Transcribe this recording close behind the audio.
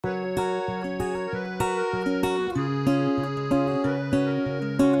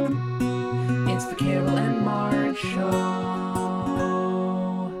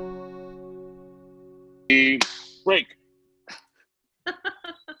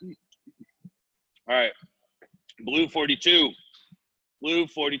All right. Blue 42. Blue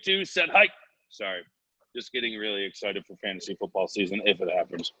 42 set hike. Sorry. Just getting really excited for fantasy football season if it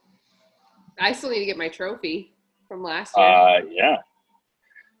happens. I still need to get my trophy from last year.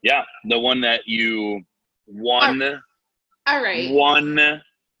 Yeah. The one that you won. All right. Won.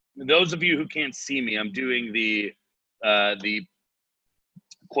 Those of you who can't see me, I'm doing the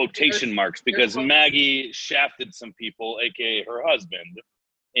quotation marks because Maggie shafted some people, aka her husband,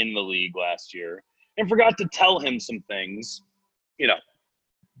 in the league last year and forgot to tell him some things.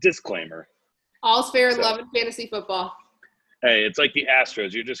 Disclaimer. All's fair in love and fantasy football. Hey, it's like the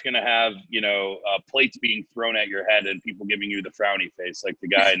Astros. You're just going to have, plates being thrown at your head and people giving you the frowny face like the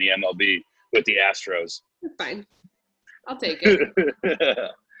guy in the MLB with the Astros. Fine. I'll take it.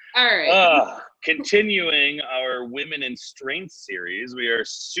 All right. Continuing our Women in Strength series, we are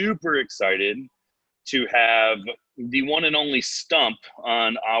super excited to have the one and only Stump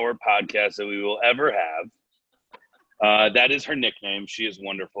on our podcast that we will ever have. That is her nickname. She is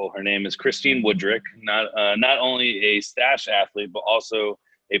wonderful. Her name is Christine Woodrick, not only a stash athlete, but also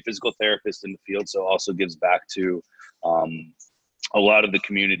a physical therapist in the field, so also gives back to a lot of the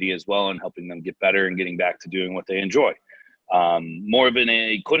community as well and helping them get better and getting back to doing what they enjoy. More of in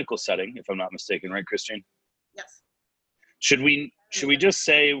a clinical setting, if I'm not mistaken, right, Christine? Yes. Should we just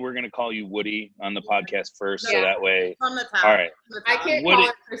say we're going to call you Woody on the podcast first, so that way? From the top. All right. I can't call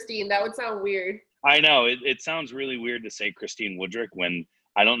her Christine. That would sound weird. I know. It sounds really weird to say Christine Woodrick when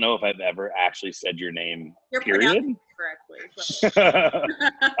I don't know if I've ever actually said your name, period. Correctly.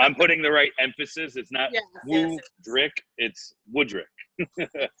 I'm putting the right emphasis. It's not Woodrick, it's Woodrick.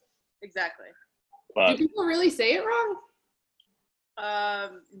 Exactly. But, do people really say it wrong? No.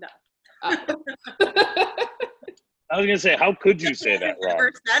 I was going to say, how could you say that wrong? I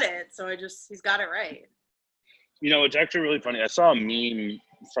never said it, so he's got it right. It's actually really funny. I saw a meme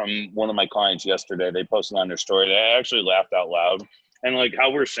from one of my clients yesterday. They posted on their story. I actually laughed out loud. And like how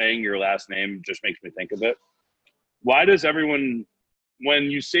we're saying your last name just makes me think of it. Why does everyone,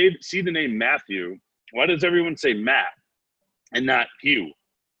 when you see the name Matthew, why does everyone say Matt and not Hugh?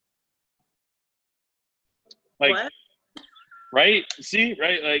 Like, what? Right? See,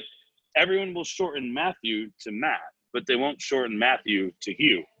 right? Like everyone will shorten Matthew to Matt, but they won't shorten Matthew to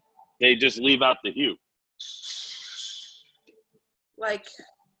Hugh. They just leave out the Hugh. Like,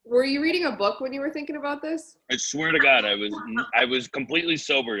 were you reading a book when you were thinking about this? I swear to God, I was completely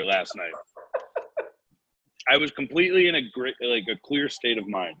sober last night. I was completely in a clear state of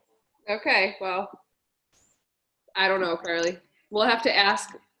mind. Okay, well, I don't know, Carly. We'll have to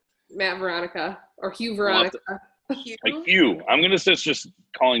ask Matt Veronica or Hugh Veronica. Hugh? Like Hugh. I'm going to just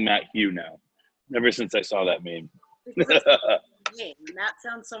calling Matt Hugh now, ever since I saw that meme. Matt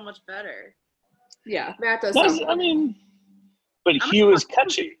sounds so much better. Yeah, Matt does. But Hugh is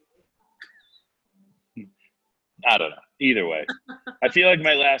catchy. I don't know. Either way. I feel like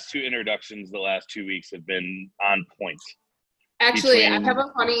my last two introductions the last 2 weeks have been on point. Actually, I have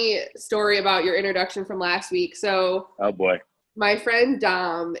a funny story about your introduction from last week. So, oh boy. My friend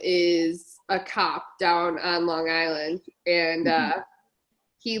Dom is a cop down on Long Island, and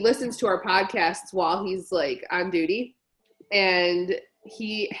he listens to our podcasts while he's like on duty. And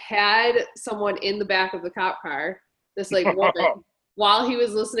he had someone in the back of the cop car, this like woman, while he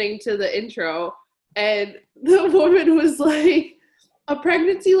was listening to the intro, and the woman was like, "A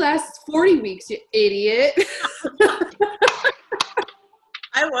pregnancy lasts 40 weeks, you idiot."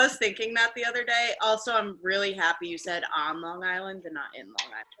 I was thinking that the other day. Also, I'm really happy you said on Long Island and not in Long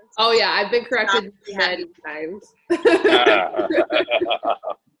Island. Oh yeah, I've been corrected many times.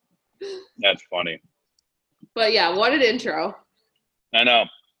 That's funny. But yeah, what an intro. I know.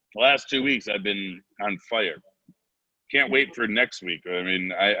 The last 2 weeks I've been on fire. Can't wait for next week. I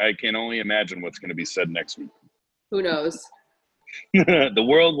mean, I can only imagine what's going to be said next week. Who knows? The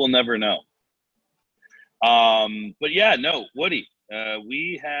world will never know. But yeah, no, Woody,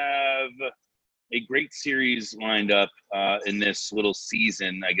 we have a great series lined up in this little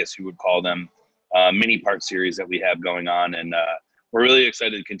season, I guess you would call them, mini part series that we have going on. And we're really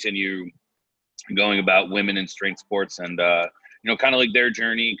excited to continue going about women in strength sports and, kind of like their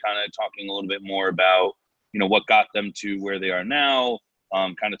journey, kind of talking a little bit more about, what got them to where they are now,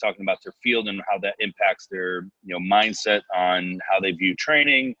 kind of talking about their field and how that impacts their, mindset on how they view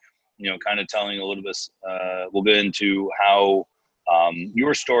training, kind of telling a little bit, we'll get into how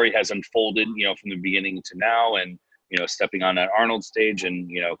your story has unfolded, from the beginning to now and, stepping on that Arnold stage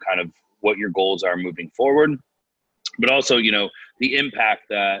and, kind of what your goals are moving forward. But also, the impact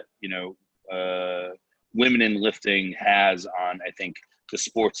that, women in lifting has on, I think, the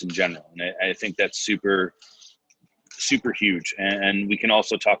sports in general. And I think that's super, super huge. And we can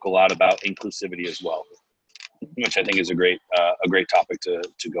also talk a lot about inclusivity as well, which I think is a great topic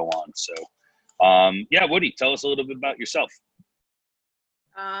to go on. So, yeah, Woody, tell us a little bit about yourself.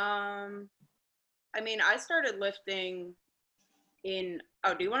 I mean, I started lifting in,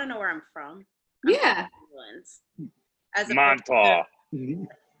 do you want to know where I'm from? Yeah. As a Montauk.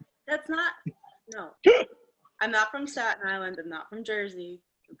 That's not, no. I'm not from Staten Island. I'm not from Jersey.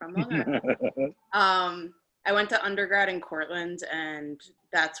 I'm from Long Island. I went to undergrad in Cortland, and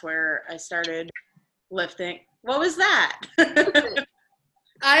that's where I started lifting. What was that?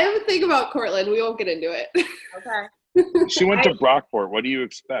 I have a thing about Cortland. We won't get into it. Okay. She went to Brockport. What do you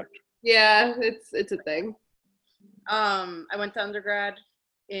expect? Yeah, it's a thing. I went to undergrad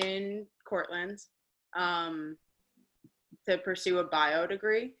in Cortland to pursue a bio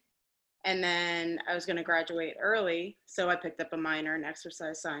degree. And then I was going to graduate early, so I picked up a minor in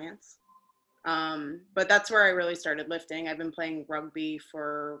exercise science. But that's where I really started lifting. I've been playing rugby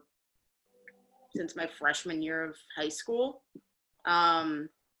since my freshman year of high school. And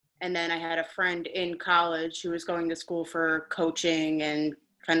then I had a friend in college who was going to school for coaching and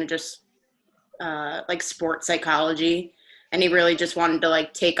kind of just like sports psychology. And he really just wanted to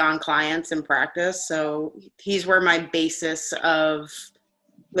like take on clients and practice. So he's where my basis of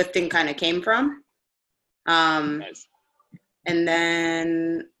lifting kind of came from. Nice. And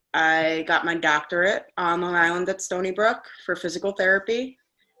then I got my doctorate on Long Island at Stony Brook for physical therapy.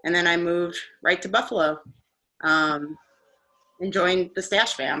 And then I moved right to Buffalo and joined the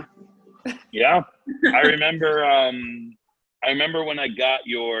Stash Fam. Yeah. I remember when I got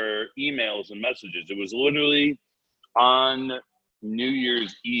your emails and messages. It was literally on New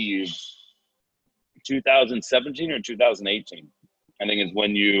Year's Eve, 2017 or 2018. I think is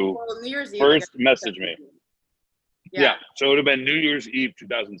when you New Year's Eve, first messaged me. Yeah. So it would have been New Year's Eve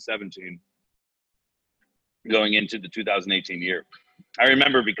 2017 going into the 2018 year. I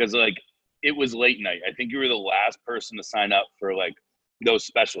remember because like it was late night. I think you were the last person to sign up for like those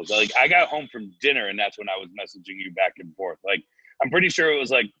specials. Like I got home from dinner and that's when I was messaging you back and forth. Like I'm pretty sure it was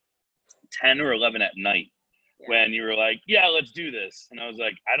like 10 or 11 at night when you were like, yeah, let's do this. And I was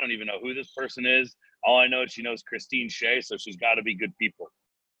like, I don't even know who this person is. All I know is she knows Christine Shea, so she's got to be good people.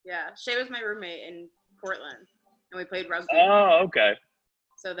 Yeah, Shea was my roommate in Portland, and we played rugby. Oh, okay.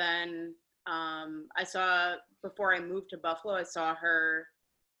 So then I saw, before I moved to Buffalo, I saw her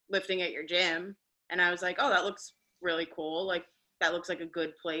lifting at your gym, and I was like, oh, that looks really cool. Like, that looks like a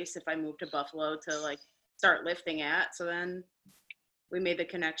good place if I move to Buffalo to, like, start lifting at. So then we made the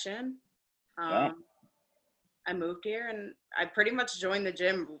connection. I moved here, and I pretty much joined the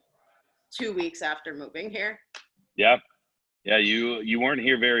gym 2 weeks after moving here. Yeah. Yeah, you weren't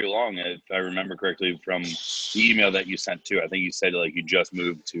here very long, if I remember correctly, from the email that you sent too. I think you said like you just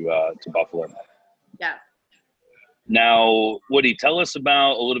moved to Buffalo. Yeah. Now, Woody, tell us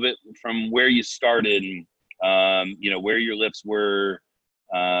about a little bit from where you started, where your lifts were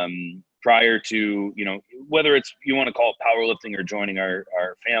prior to, whether it's you want to call it powerlifting or joining our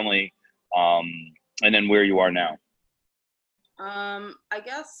family, and then where you are now. I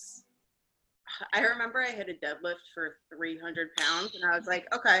guess I remember I hit a deadlift for 300 pounds and I was like,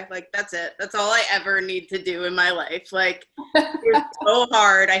 okay, like that's it. That's all I ever need to do in my life. Like it was so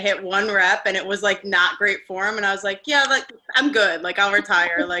hard. I hit one rep and it was like not great form. And I was like, yeah, like I'm good. Like I'll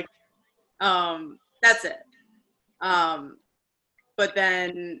retire. Like, that's it. But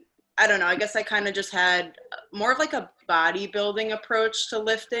then I don't know, I guess I kind of just had more of like a bodybuilding approach to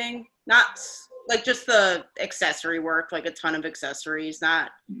lifting, not like just the accessory work, like a ton of accessories,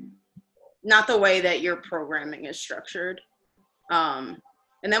 not the way that your programming is structured. And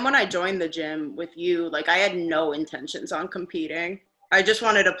then when I joined the gym with you, like I had no intentions on competing. I just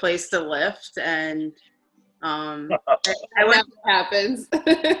wanted a place to lift, and I went. Happens.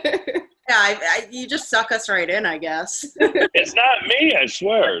 Yeah, you just suck us right in, I guess. It's not me, I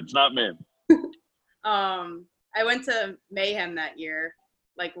swear, it's not me. I went to Mayhem that year,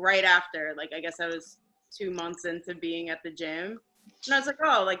 like right after. Like I guess I was 2 months into being at the gym, and I was like,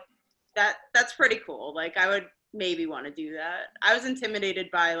 oh, like. That's pretty cool. Like I would maybe want to do that. I was intimidated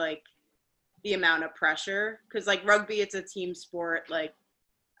by like the amount of pressure because like rugby, it's a team sport. Like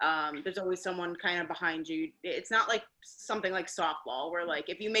there's always someone kind of behind you. It's not like something like softball where like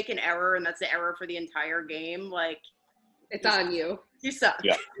if you make an error and that's the error for the entire game, like it's on you. You suck.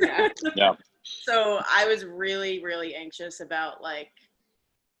 Yeah. Yeah. So I was really, really anxious about like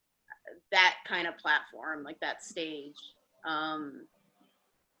that kind of platform, like that stage.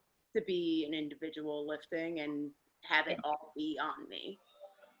 To be an individual lifting and have it all be on me.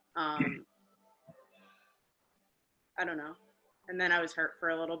 I don't know. And then I was hurt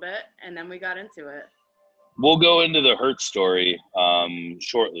for a little bit and then we got into it. we'll go into the hurt story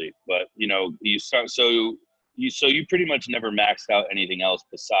shortly, but you start you pretty much never maxed out anything else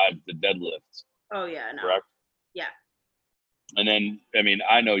besides the deadlifts. Oh yeah, no. Correct? Yeah. And then, I mean,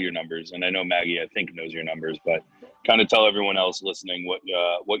 I know your numbers, and I know Maggie, I think, knows your numbers, but kind of tell everyone else listening what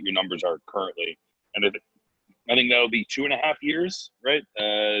your numbers are currently. And I think that'll be 2.5 years, right?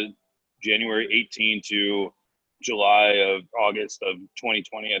 January 18 to August of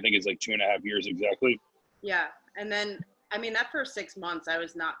 2020. I think it's like 2.5 years exactly. Yeah. And then, I mean, that first 6 months, I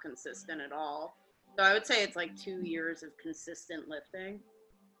was not consistent at all. So I would say it's like 2 years of consistent lifting.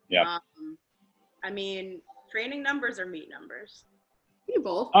 Yeah. I mean, training numbers or meet numbers? You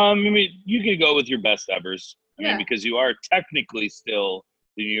both. I mean, you could go with your best evers. I mean, Yeah. because you are technically still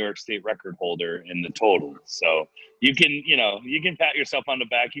the New York State record holder in the total. So you can pat yourself on the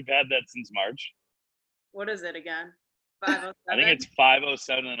back. You've had that since March. What is it again? 507? I think it's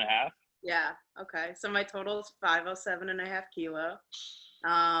 507.5. Yeah. Okay. So my total is 507.5 kilo.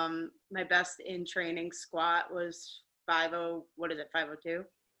 My best in training squat was 502?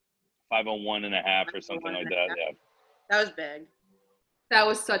 501.5 or something like that. Yeah. That was big. That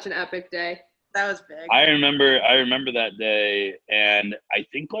was such an epic day. That was big. I remember that day, and I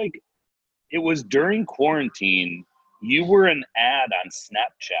think like it was during quarantine. You were an ad on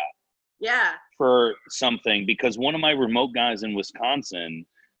Snapchat. Yeah. For something, because one of my remote guys in Wisconsin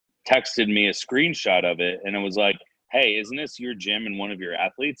texted me a screenshot of it, and it was like, hey, isn't this your gym and one of your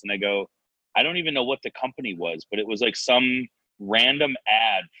athletes? And I go, I don't even know what the company was, but it was like some random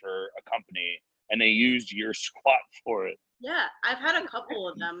ad for a company, and they used your squat for it. Yeah, I've had a couple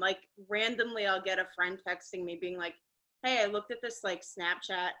of them. Like randomly I'll get a friend texting me being like, hey, I looked at this like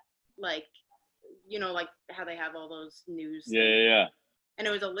Snapchat, like, like how they have all those news. Yeah. And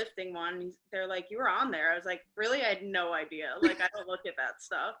it was a lifting one. They're like, you were on there. I was like, really? I had no idea. Like, I don't look at that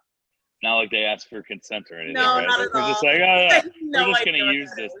stuff. Not like they asked for consent or anything, No, right? not at We're all. just like, oh yeah, No we're just idea gonna what use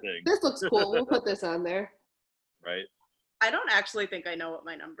that this is. thing. This looks cool. We'll put this on there. Right. I don't actually think I know what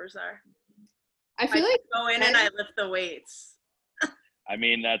my numbers are. I feel like go in and I lift the weights. I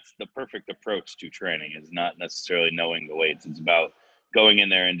mean, that's the perfect approach to training, is not necessarily knowing the weights. It's about going in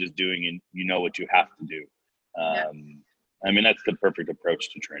there and just doing it. You know what you have to do. Yeah. I mean, that's the perfect approach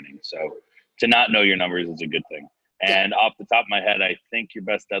to training. So to not know your numbers is a good thing. And off the top of my head, I think your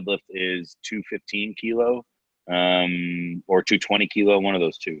best deadlift is 215 kilo or 220 kilo, one of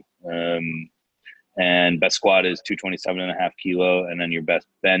those two. And best squat is 227.5 kilo. And then your best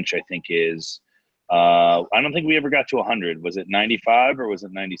bench, I think, is I don't think we ever got to 100. Was it 95 or was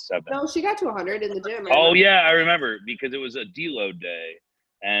it 97? no, she got to 100 in the gym. Oh yeah, I remember, because it was a deload day,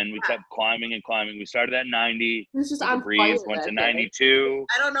 and we kept climbing and climbing. We started at 90. It was just with on the breeze, fire went that to day. 92,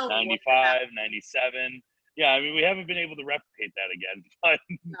 I don't know. 95, 97. Yeah, I mean, we haven't been able to replicate that again, but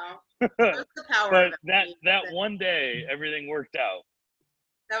No. That's the power but of it. that one day, everything worked out.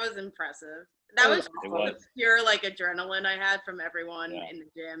 That was impressive. That was It the was. pure like adrenaline I had from everyone Yeah. in the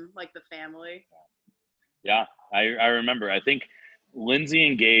gym, like the family. Yeah, I remember. I think Lindsay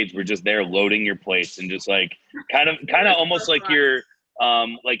and Gage were just there loading your plates and just like kind of almost like you're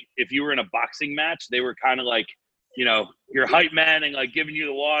like if you were in a boxing match, they were kind of like, your hype man and like giving you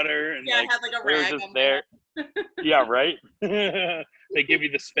the water, and Yeah, like I had like a they were rag just on there. Yeah, right. They give you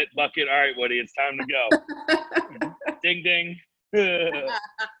the spit bucket. All right, Woody, it's time to go. Ding ding.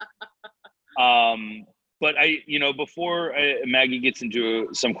 But before Maggie gets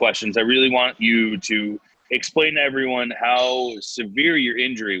into some questions, I really want you to explain to everyone how severe your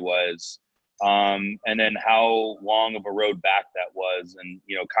injury was, and then how long of a road back that was, and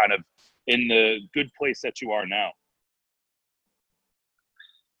kind of in the good place that you are now.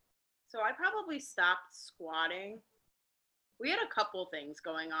 So I probably stopped squatting. We had a couple things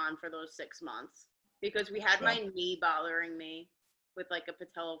going on for those 6 months because we had my knee bothering me with like a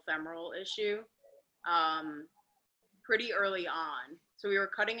patellofemoral issue pretty early on. So we were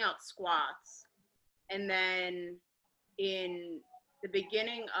cutting out squats. And then in the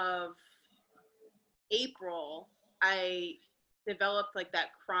beginning of April, I developed like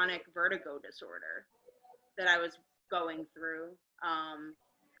that chronic vertigo disorder that I was going through.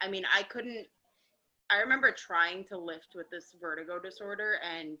 I mean, I remember trying to lift with this vertigo disorder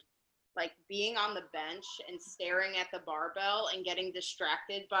and like being on the bench and staring at the barbell and getting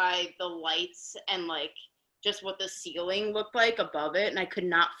distracted by the lights and like just what the ceiling looked like above it. And I could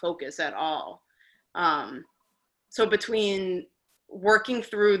not focus at all. So between working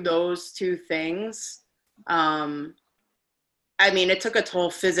through those two things, I mean, it took a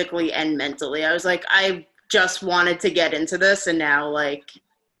toll physically and mentally. I was like, I just wanted to get into this, and now like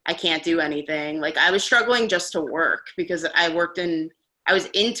I can't do anything. Like I was struggling just to work because I worked in I was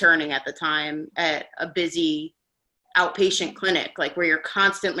interning at the time at a busy outpatient clinic, like where you're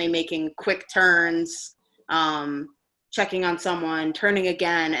constantly making quick turns, checking on someone, turning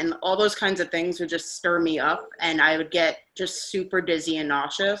again, and all those kinds of things would just stir me up, and I would get just super dizzy and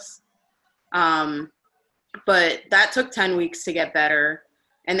nauseous. But that took 10 weeks to get better.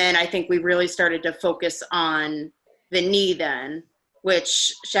 And then I think we really started to focus on the knee then,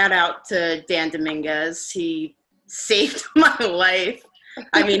 which shout out to Dan Dominguez. He saved my life.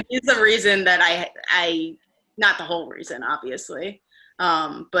 I mean, he's the reason that I not the whole reason, obviously,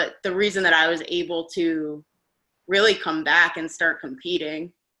 but the reason that I was able to really come back and start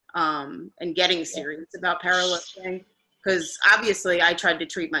competing and getting serious about powerlifting. Because obviously I tried to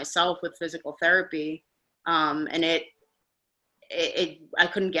treat myself with physical therapy, and I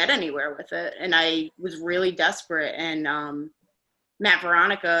couldn't get anywhere with it. And I was really desperate. And Matt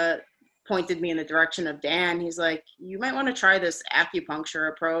Veronica pointed me in the direction of Dan. He's like, you might want to try this acupuncture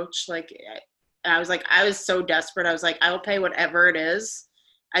approach. Like, and I was like, I was so desperate. I was like, I'll pay whatever it is.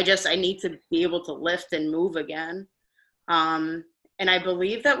 I need to be able to lift and move again. And I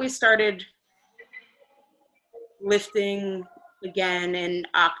believe that we started lifting again in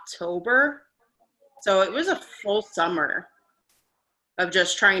October. So it was a full summer of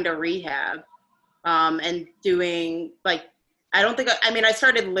just trying to rehab and doing like, I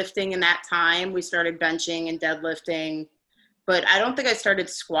started lifting in that time. We started benching and deadlifting, but I don't think I started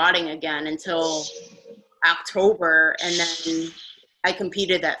squatting again until October. And then I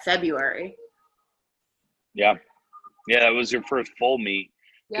competed that February. Yeah. Yeah. That was your first full meet.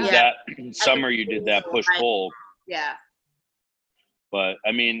 Yeah. That summer you did that push-pull. Yeah. But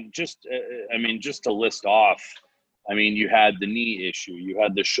just to list off, you had the knee issue, you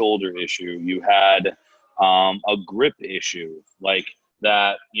had the shoulder issue, you had a grip issue, like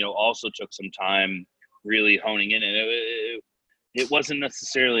that, also took some time really honing in. And it wasn't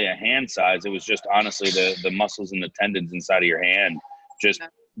necessarily a hand size. It was just honestly the muscles and the tendons inside of your hand just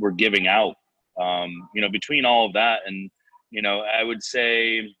were giving out. Between all of that and, I would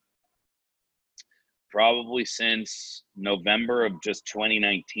say probably since November of just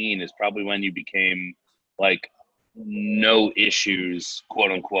 2019 is probably when you became like no issues,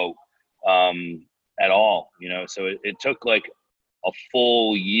 quote unquote, at all, so it took like a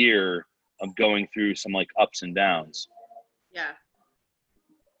full year of going through some like ups and downs. Yeah.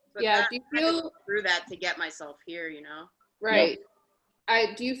 But Yeah. Do you feel through that to get myself here, Right.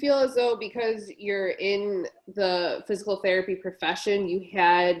 Yep. Do you feel as though because you're in the physical therapy profession, you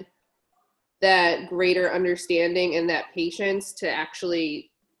had that greater understanding and that patience to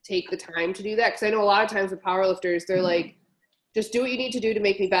actually take the time to do that? Because I know a lot of times with powerlifters, they're like, just do what you need to do to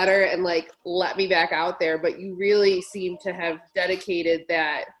make me better and like let me back out there. But you really seem to have dedicated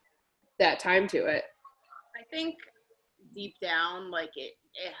that time to it. I think deep down, like it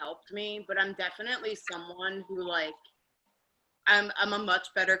helped me, but I'm definitely someone who like I'm a much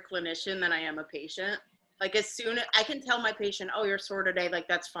better clinician than I am a patient. Like as soon as I can tell my patient, oh, you're sore today, like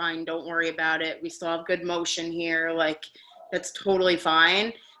that's fine, don't worry about it. We still have good motion here, like that's totally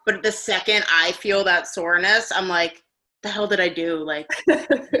fine. But the second I feel that soreness, I'm like, the hell did I do? Like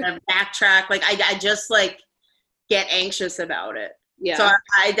I backtrack, like I just like get anxious about it. Yeah. So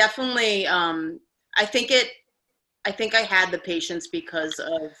I definitely I think I had the patience because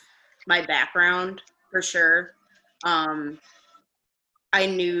of my background for sure. I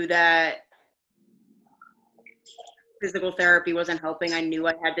knew that physical therapy wasn't helping. I knew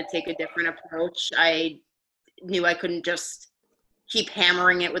I had to take a different approach. I knew I couldn't just keep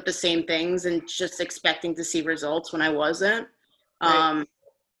hammering it with the same things and just expecting to see results when I wasn't. Right.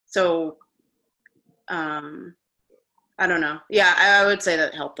 I don't know. Yeah, I would say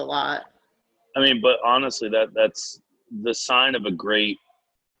that helped a lot. But honestly, that's the sign of a great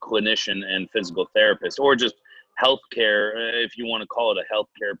clinician and physical therapist, or just healthcare, if you want to call it a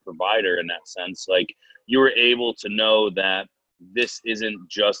healthcare provider in that sense. Like you were able to know that this isn't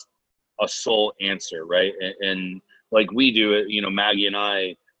just a sole answer, right? And like we do it, Maggie and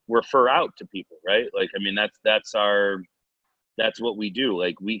I refer out to people, right? Like, that's what we do.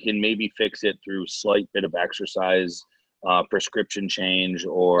 Like we can maybe fix it through slight bit of exercise, prescription change,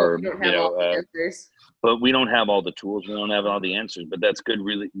 or, but we don't have all the tools. We don't have all the answers, but that's good.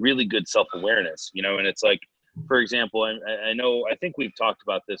 Really, really good self-awareness, and it's like, for example, I think we've talked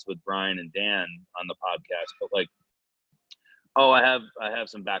about this with Brian and Dan on the podcast, but like, oh, I have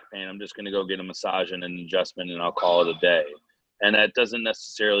some back pain. I'm just going to go get a massage and an adjustment and I'll call it a day. And that doesn't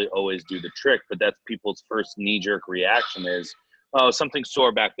necessarily always do the trick, but that's people's first knee-jerk reaction is, oh, something's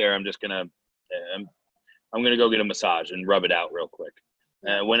sore back there. I'm going to go get a massage and rub it out real quick.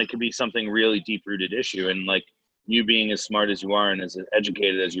 When it could be something really deep-rooted issue. And like, you being as smart as you are and as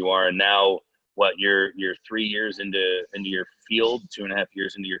educated as you are, and now you're 3 years into your field, 2.5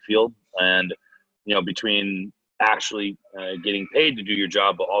 years into your field, and between actually getting paid to do your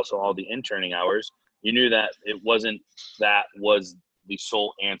job, but also all the interning hours, you knew that that was the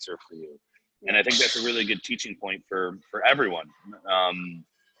sole answer for you. And I think that's a really good teaching point for everyone.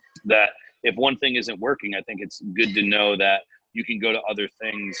 That if one thing isn't working, I think it's good to know that you can go to other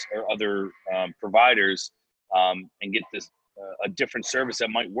things or other providers and get this a different service that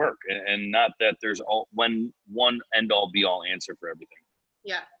might work, and not that there's one end all be all answer for everything.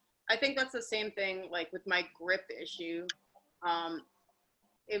 Yeah, I think that's the same thing. Like with my grip issue,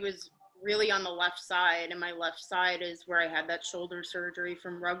 it was really on the left side, and my left side is where I had that shoulder surgery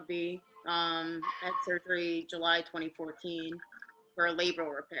from rugby. Had surgery July 2014 for a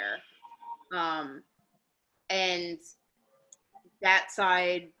labral repair, and that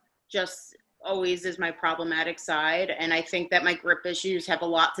side just always is my problematic side. And I think that my grip issues have a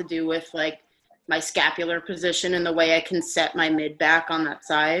lot to do with like my scapular position and the way I can set my mid back on that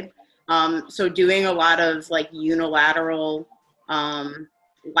side. So doing a lot of like unilateral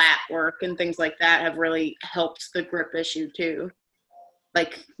lat work and things like that have really helped the grip issue too.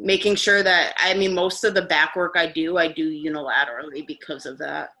 Like making sure that, I mean, most of the back work I do unilaterally because of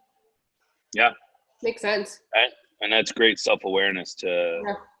that. Yeah. Makes sense. And that's great self-awareness to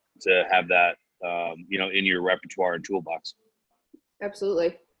have that, in your repertoire and toolbox.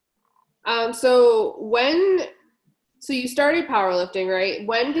 Absolutely. So you started powerlifting, right?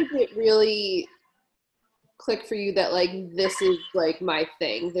 When did it really click for you that like, this is like my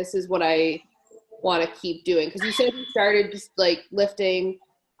thing? This is what I want to keep doing? Because you said you started just like lifting,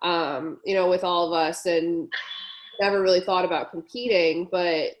 with all of us and never really thought about competing,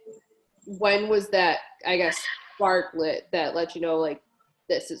 but when was that, I guess, spark lit that let you know, like,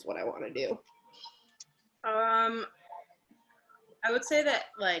 this is what I want to do? I would say that,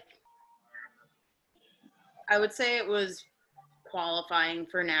 it was qualifying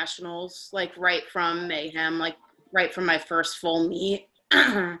for nationals, like right from Mayhem, like right from my first full meet,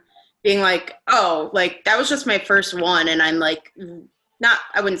 being like, oh, like that was just my first one. And I'm like,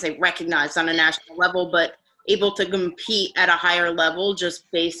 I wouldn't say recognized on a national level, but able to compete at a higher level just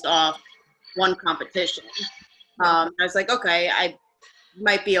based off one competition. I was like, okay, I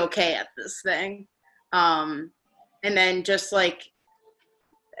might be okay at this thing. And then just like,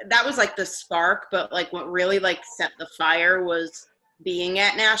 that was like the spark, but like what really like set the fire was being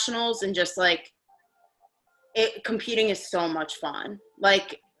at nationals and just like competing is so much fun.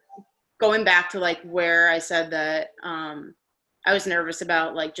 Like going back to like where I said that I was nervous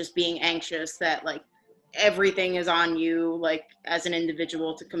about like just being anxious that like everything is on you, like as an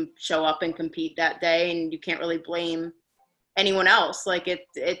individual to show up and compete that day, and you can't really blame anyone else. Like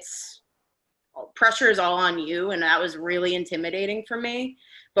it's pressure is all on you, and that was really intimidating for me.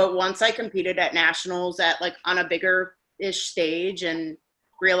 But once I competed at nationals at like on a bigger ish stage and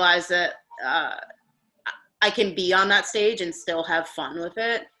realized that I can be on that stage and still have fun with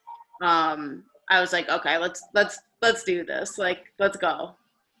it, I was like, okay, let's do this. Like, let's go.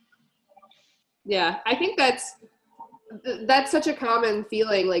 Yeah, I think that's such a common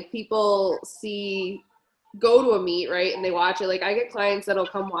feeling. Like people go to a meet, right, and they watch it. Like I get clients that'll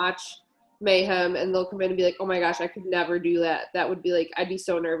come watch Mayhem and they'll come in and be like, oh my gosh, I could never do that. That would be like, I'd be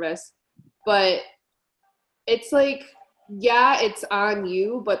so nervous. But it's like, yeah, it's on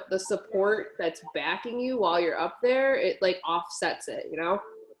you, but the support that's backing you while you're up there, it like offsets it,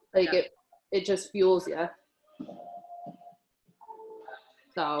 like it just fuels you.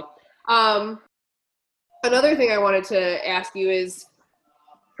 So, another thing I wanted to ask you is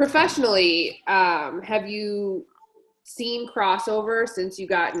professionally, have you seen crossover since you've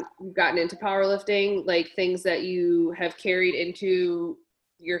gotten into powerlifting, like things that you have carried into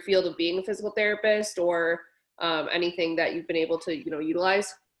your field of being a physical therapist, or anything that you've been able to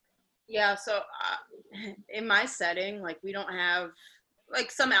utilize? Yeah, so in my setting, like we don't have, like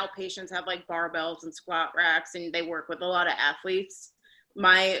some outpatients have like barbells and squat racks and they work with a lot of athletes.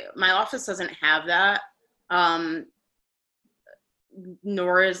 My office doesn't have that,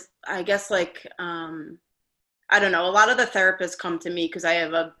 nor is, I guess, like I don't know, a lot of the therapists come to me because I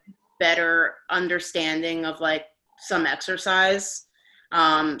have a better understanding of like some exercise.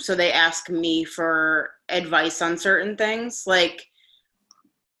 So they ask me for advice on certain things. Like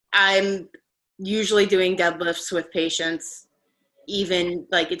I'm usually doing deadlifts with patients, even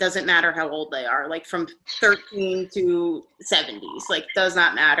like it doesn't matter how old they are, like from 13 to 70s, like does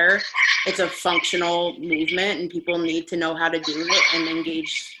not matter. It's a functional movement and people need to know how to do it and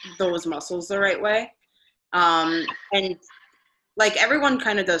engage those muscles the right way. And like everyone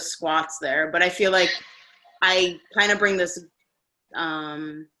kind of does squats there, but I feel like I kind of bring this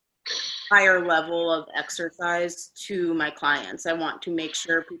higher level of exercise to my clients. I want to make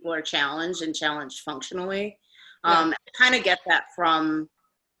sure people are challenged and challenged functionally. I kind of get that from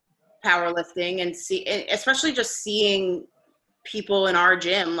powerlifting and especially just seeing people in our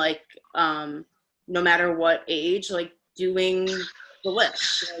gym, like no matter what age, like doing the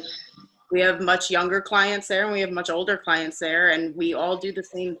lifts. Like, we have much younger clients there and we have much older clients there, and we all do the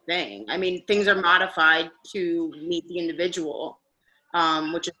same thing. I mean, things are modified to meet the individual,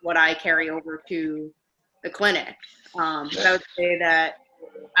 which is what I carry over to the clinic. But I would say that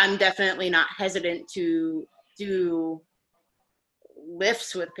I'm definitely not hesitant to do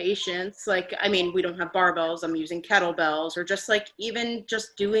lifts with patients. Like, I mean, we don't have barbells. I'm using kettlebells, or just like even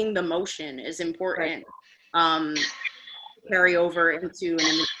just doing the motion is important. Carry over into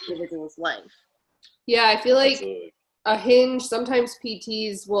an individual's life. Yeah, I feel like Absolutely. a hinge, sometimes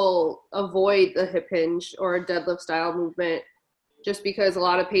PTs will avoid the hip hinge or a deadlift style movement just because a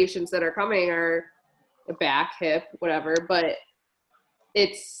lot of patients that are coming are a back, hip, whatever, but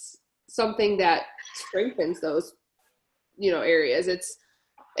it's something that strengthens those, areas. It's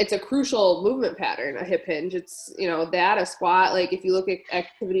a crucial movement pattern, a hip hinge. It's, that, a squat. Like if you look at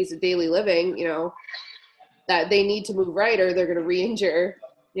activities of daily living, that they need to move right or they're going to re-injure,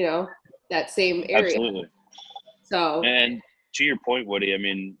 that same area. Absolutely. So, and to your point, Woody, I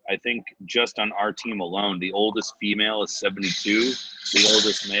mean, I think just on our team alone, the oldest female is 72, the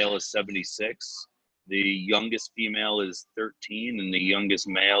oldest male is 76, the youngest female is 13, and the youngest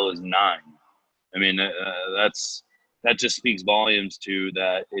male is 9. I mean, that just speaks volumes to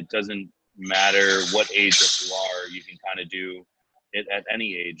that. It doesn't matter what age that you are, you can kind of do it at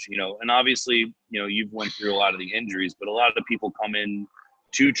any age, and obviously, you've went through a lot of the injuries, but a lot of people come in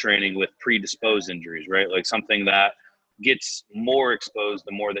to training with predisposed injuries, right? Like something that gets more exposed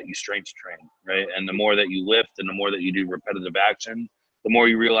the more that you strength train, right? And the more that you lift and the more that you do repetitive action, the more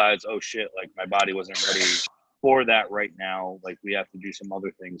you realize, oh shit, like my body wasn't ready for that right now. Like we have to do some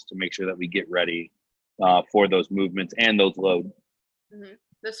other things to make sure that we get ready for those movements and those loads. Mm-hmm.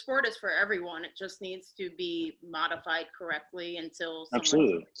 The sport is for everyone. It just needs to be modified correctly until someone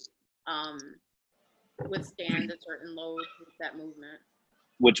Absolutely. Withstand a certain load with that movement.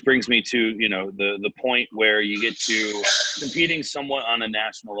 Which brings me to, the point where you get to competing somewhat on a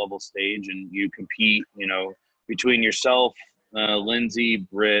national level stage, and you compete, between yourself, Lindsay,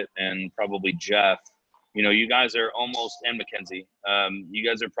 Britt, and probably Jeff. You guys are almost, and Mackenzie, you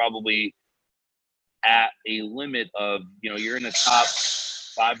guys are probably at a limit of, you're in the top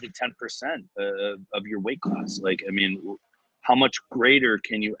 5 to 10% of your weight class. Like, I mean, how much greater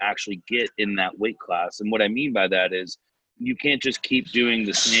can you actually get in that weight class? And what I mean by that is you can't just keep doing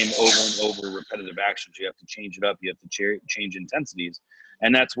the same over and over repetitive actions. You have to change it up. You have to change intensities.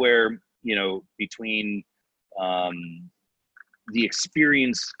 And that's where, between the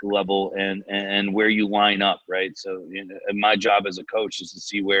experience level and where you line up, right? So my job as a coach is to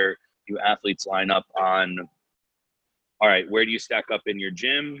see where you athletes line up on, all right, where do you stack up in your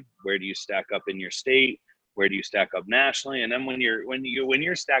gym? Where do you stack up in your state? Where do you stack up nationally? And then when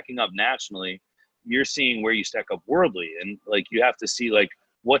you're stacking up nationally, you're seeing where you stack up worldly. And like, you have to see like,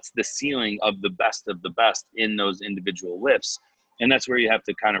 what's the ceiling of the best in those individual lifts. And that's where you have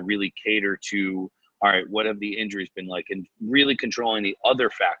to kind of really cater to, all right, what have the injuries been like, and really controlling the other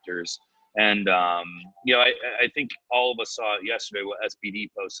factors. And, I think all of us saw it yesterday, what SPD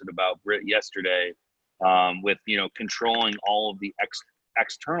posted about Britt yesterday, with, controlling all of the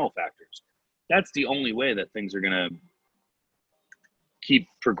external factors. That's the only way that things are going to keep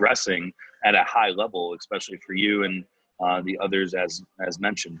progressing at a high level, especially for you and the others as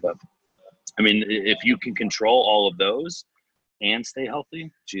mentioned. But I mean, if you can control all of those and stay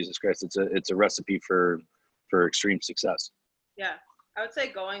healthy, Jesus Christ, it's a recipe for extreme success. Yeah, I would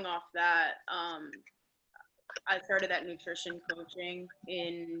say going off that, I started that nutrition coaching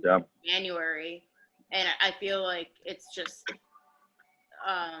in January, and I feel like it's just,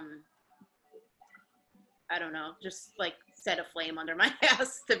 I don't know, just like set a flame under my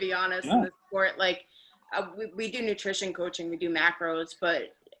ass, to be honest, in the sport. Like, we do nutrition coaching, we do macros,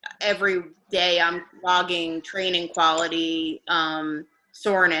 but every day I'm logging training quality,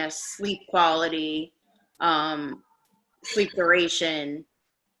 soreness, sleep quality, sleep duration.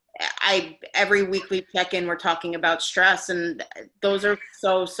 Every weekly check-in, we're talking about stress, and those are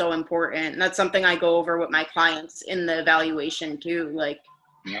so important. And that's something I go over with my clients in the evaluation too. Like,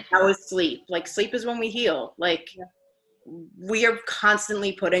 how is sleep? Like, sleep is when we heal. Like, we are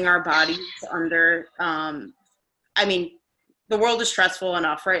constantly putting our bodies under, I mean, the world is stressful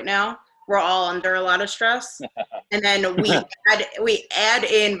enough right now. we're all under a lot of stress. And then we add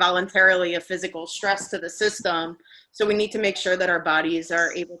in voluntarily a physical stress to the system. So we need to make sure that our bodies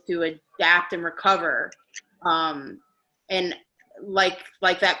are able to adapt and recover. And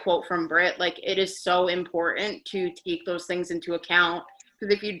like that quote from Britt, like it is so important to take those things into account,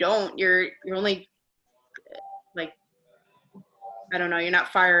 because if you don't, you're only like, I don't know, you're not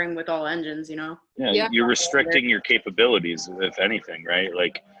firing with all engines, you know? Yeah, you're restricting your capabilities, if anything, right?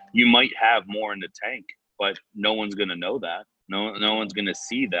 Like you might have more in the tank, but no one's going to know that. No one's going to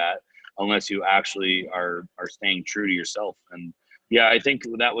see that unless you actually are staying true to yourself. And yeah, I think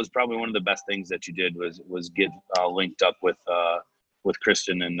that was probably one of the best things that you did was get linked up with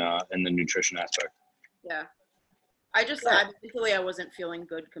Kristen and the nutrition aspect. Yeah. Mentally I wasn't feeling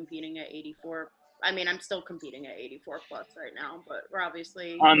good competing at 84. I mean, I'm still competing at 84 plus right now, but we're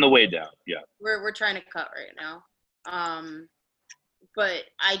obviously on the way down. Yeah. We're trying to cut right now. But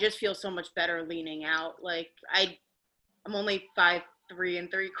I just feel so much better leaning out. Like I'm only 5'3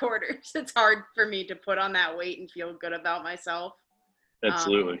 3/4. It's hard for me to put on that weight and feel good about myself.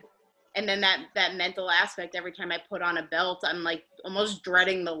 Absolutely. And then that mental aspect, every time I put on a belt, I'm like almost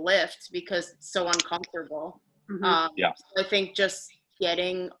dreading the lift because it's so uncomfortable. Mm-hmm. Yeah. So I think just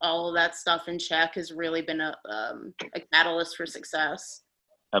getting all of that stuff in check has really been a catalyst for success.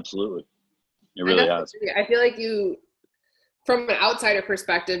 Absolutely. It really has. I feel like you, from an outsider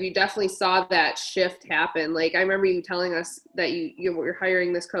perspective, you definitely saw that shift happen. Like I remember you telling us that you were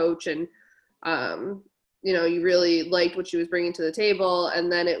hiring this coach and, you know, you really liked what she was bringing to the table.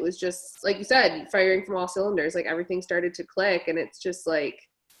 And then it was just, like you said, firing from all cylinders, like everything started to click. And it's just like,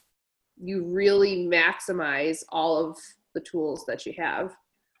 you really maximize all of the tools that you have,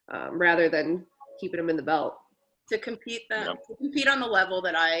 rather than keeping them in the belt. To compete on the level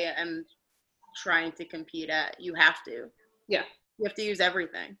that I am trying to compete at, you have to. Yeah. You have to use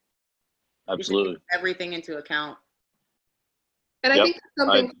everything. Absolutely. Take everything into account. And I think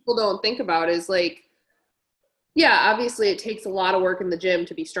something people don't think about is like, yeah, obviously it takes a lot of work in the gym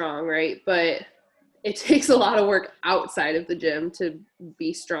to be strong, right? But it takes a lot of work outside of the gym to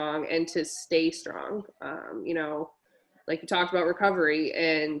be strong and to stay strong. You know, like you talked about recovery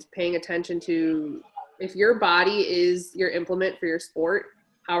and paying attention to, if your body is your implement for your sport,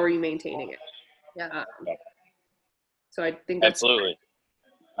 how are you maintaining it? Yeah. So I think that's absolutely.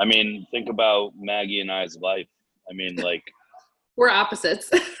 I mean, think about Maggie and I's life. I mean, like we're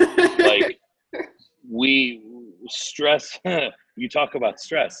opposites. Like we stress. You talk about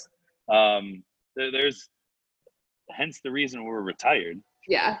stress. There's hence the reason we're retired.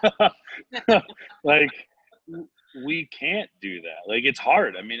 Yeah. Like we can't do that. Like it's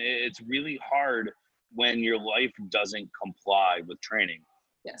hard. I mean, it's really hard when your life doesn't comply with training.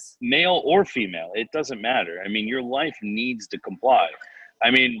 Yes. Male or female, it doesn't matter. I mean, your life needs to comply. I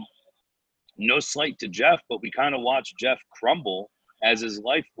mean, no slight to Jeff, but we kind of watched Jeff crumble as his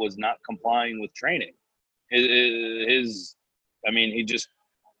life was not complying with training. He just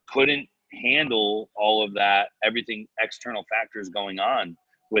couldn't handle all of that, everything, external factors going on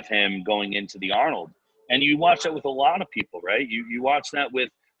with him going into the Arnold. And you watch that with a lot of people, right? You watch that with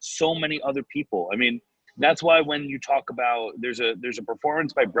so many other people. I mean, that's why when you talk about, there's a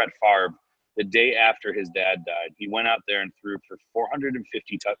performance by Brett Favre the day after his dad died. He went out there and threw for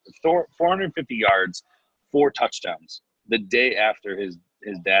 450 yards, 4 touchdowns the day after his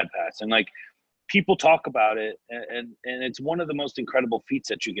dad passed. And like, people talk about it, and it's one of the most incredible feats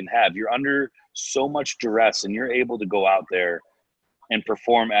that you can have. You're under so much duress and you're able to go out there and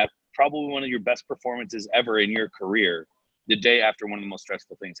perform at probably one of your best performances ever in your career the day after one of the most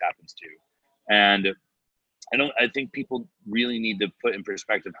stressful things happens to you. And I think people really need to put in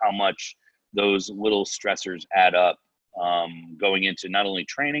perspective how much those little stressors add up, going into not only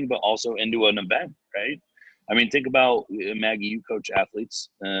training, but also into an event, right? I mean, think about, Maggie, you coach athletes.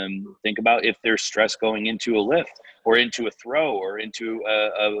 Think about if there's stress going into a lift or into a throw or into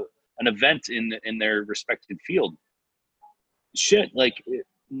an event in their respective field. Shit, like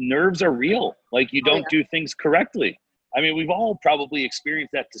nerves are real. Like you don't do things correctly. I mean, we've all probably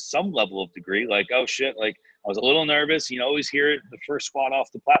experienced that to some level of degree. Like, oh shit, like I was a little nervous. You always hear it the first squat off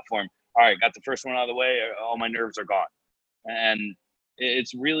the platform. All right, got the first one out of the way. All my nerves are gone. And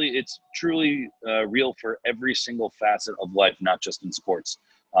it's truly real for every single facet of life, not just in sports,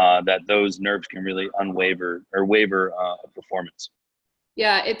 that those nerves can really waver a performance.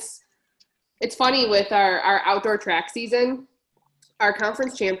 Yeah, it's funny with our outdoor track season. Our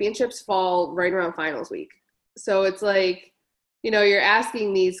conference championships fall right around finals week. So it's like, you're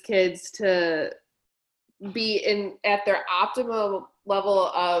asking these kids to be at their optimal level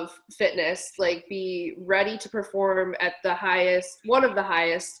of fitness, like be ready to perform at the highest, one of the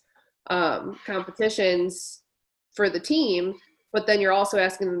highest competitions for the team, but then you're also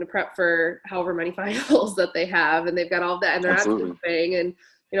asking them to prep for however many finals that they have, and they've got all that, and they're Absolutely. not sleeping, and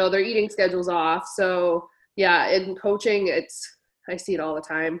their eating schedule's off. So yeah, in coaching, I see it all the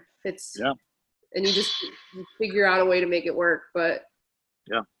time. And you just figure out a way to make it work. But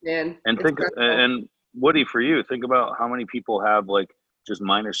yeah, man, and Woody, for you, think about how many people have like just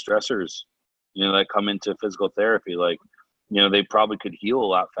minor stressors, that come into physical therapy. Like, they probably could heal a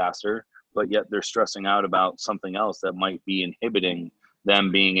lot faster, but yet they're stressing out about something else that might be inhibiting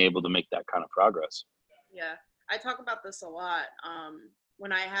them being able to make that kind of progress. Yeah, I talk about this a lot.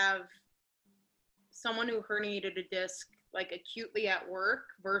 When I have someone who herniated a disc like acutely at work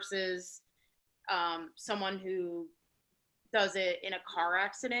versus someone who does it in a car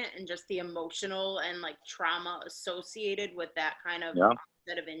accident, and just the emotional and like trauma associated with that kind of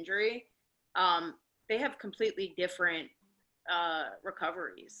set of injury, they have completely different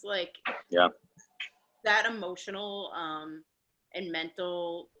recoveries. Like that emotional and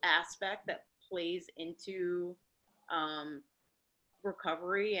mental aspect that plays into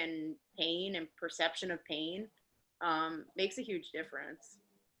recovery and pain and perception of pain makes a huge difference.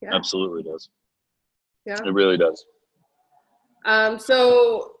 Yeah. Absolutely does. Yeah, it really does.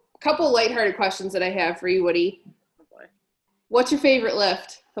 So a couple lighthearted questions that I have for you, Woody. Oh boy. What's your favorite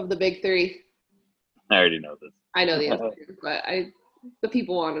lift of the big three? I already know this. I know the answer, but the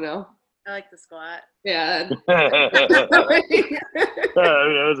people want to know. I like the squat. Yeah. That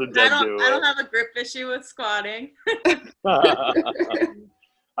was a dead I don't have a grip issue with squatting.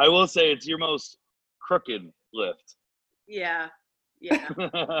 I will say it's your most crooked lift. Yeah,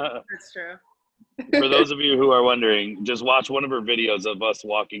 that's true. For those of you who are wondering, just watch one of her videos of us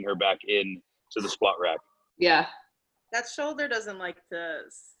walking her back in to the squat rack. Yeah. That shoulder doesn't like to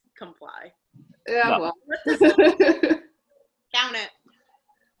comply. Yeah, No. well. Count it.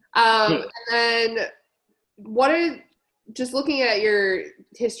 And then just looking at your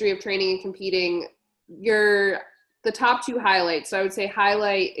history of training and competing, the top two highlights. So I would say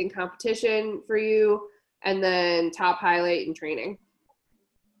highlight in competition for you, and then top highlight in training.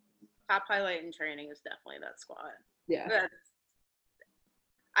 Top highlight in training is definitely that squat. Yeah.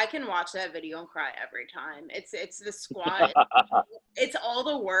 I can watch that video and cry every time. It's the squat. It's all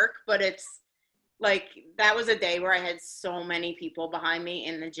the work, but it's like that was a day where I had so many people behind me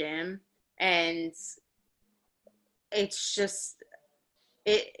in the gym, and it's just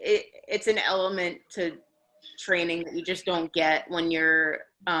it's an element to training that you just don't get when you're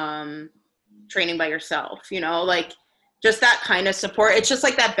training by yourself, like just that kind of support. It's just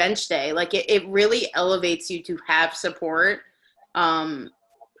like that bench day. Like it really elevates you to have support.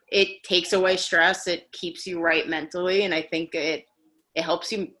 It takes away stress. It keeps you right mentally. And I think it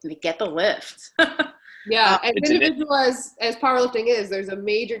helps you get the lift. Yeah. As individual as powerlifting is, there's a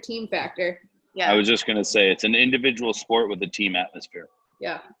major team factor. Yeah. I was just going to say it's an individual sport with a team atmosphere.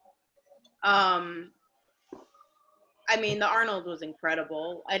 Yeah. I mean, the Arnold was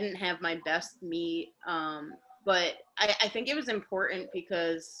incredible. I didn't have my best meet, but I think it was important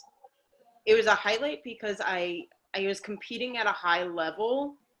because it was a highlight because I was competing at a high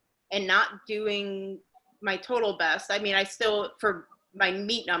level and not doing my total best. I mean, for my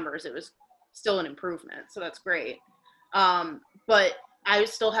meet numbers, it was still an improvement, so that's great. But I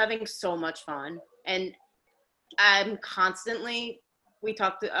was still having so much fun, and I'm constantly, we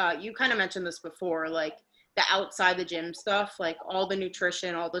talked, you kind of mentioned this before, like the outside the gym stuff, like all the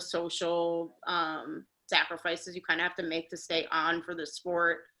nutrition, all the social sacrifices you kind of have to make to stay on for the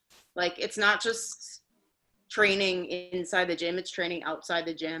sport. Like it's not just training inside the gym, it's training outside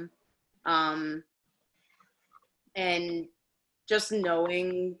the gym. And just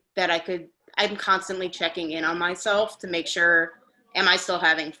knowing that I'm constantly checking in on myself to make sure, am I still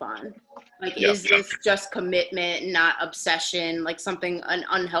having fun? Like, is this just commitment, not obsession, like an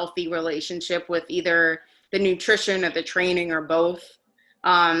unhealthy relationship with either the nutrition or the training or both?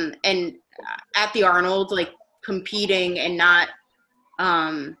 And at the Arnold, like competing and not,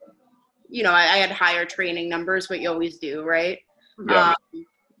 I had higher training numbers, but you always do, right? Yeah.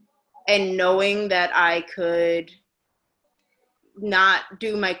 And knowing that I could not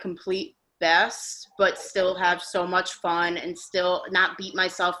do my complete best, but still have so much fun and still not beat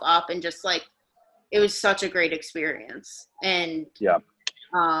myself up, and just like, it was such a great experience. And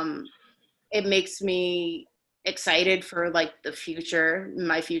it makes me excited for like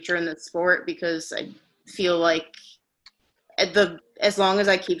my future in the sport, because I feel like as long as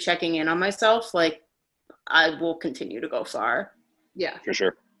I keep checking in on myself, like I will continue to go far. Yeah, for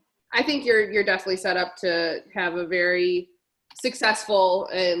sure. I think you're definitely set up to have a very successful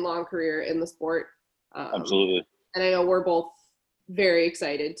and long career in the sport. Absolutely. And I know we're both very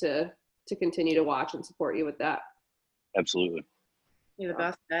excited to continue to watch and support you with that. Absolutely. You're the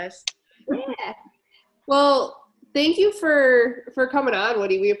best, guys. Yeah. Well, thank you for coming on,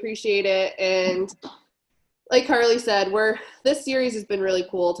 Woody. We appreciate it. And like Carly said, this series has been really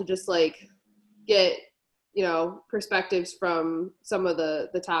cool to just like get, you know, perspectives from some of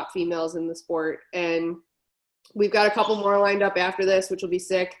the top females in the sport. And we've got a couple more lined up after this, which will be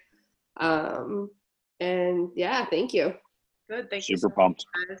sick. And yeah, thank you. Good. Thank you. Super pumped.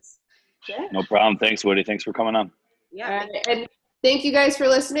 Guys. Yeah. No problem. Thanks, Woody. Thanks for coming on. Yeah. And thank you guys for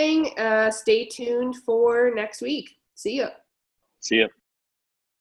listening. Stay tuned for next week. See ya. See ya.